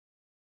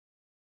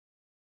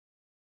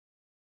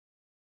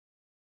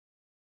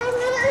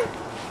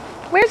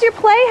Where's your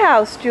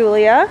playhouse,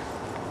 Julia?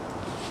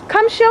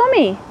 Come show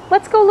me.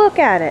 Let's go look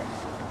at it.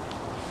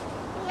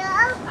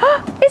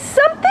 No. Is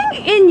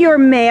something in your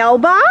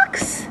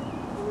mailbox?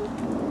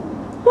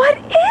 What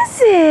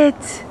is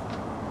it?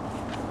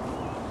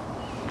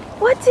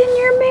 What's in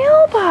your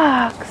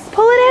mailbox?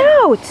 Pull it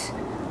out.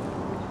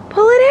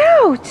 Pull it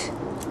out.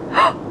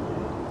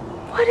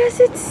 What does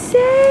it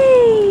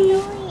say?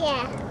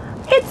 Yeah.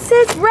 It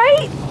says,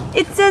 right?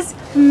 It says,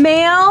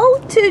 mail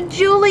to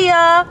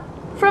Julia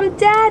from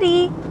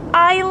Daddy.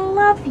 I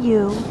love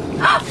you.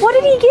 What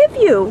did he give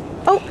you?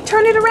 Oh,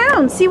 turn it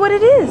around. See what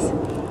it is.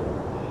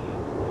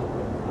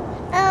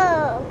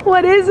 Oh.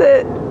 What is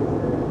it?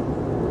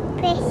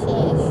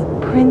 Princess.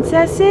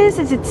 Princesses?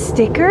 Is it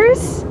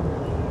stickers?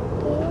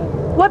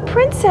 What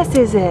princess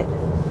is it?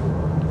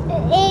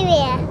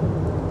 Area.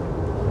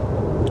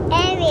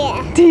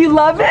 Do you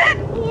love it?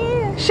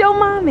 Yeah. Show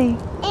Mommy.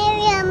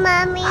 Area,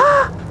 Mommy.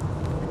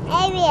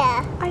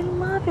 Area. I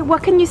love it.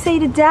 What can you say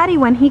to Daddy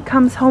when he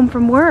comes home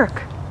from work?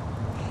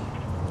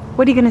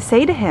 What are you going to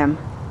say to him?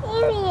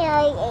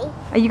 Area.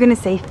 Are you going to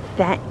say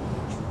thank?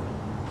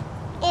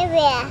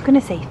 Area. Going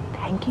to say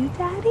thank you,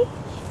 Daddy?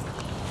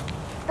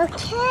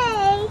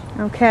 Okay.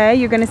 Okay,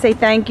 you're going to say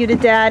thank you to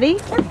Daddy?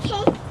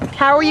 Okay.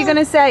 How are you going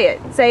to say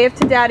it? Say it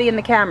to Daddy in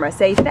the camera.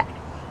 Say that.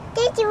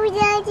 Thank you,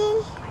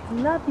 Daddy. I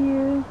love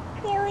you.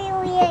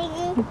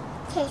 Daddy.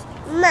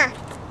 Ma.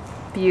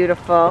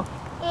 Beautiful.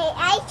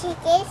 I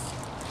take this.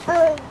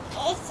 Oh,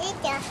 it's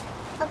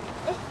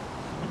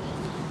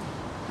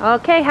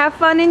Okay, have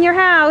fun in your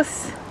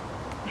house.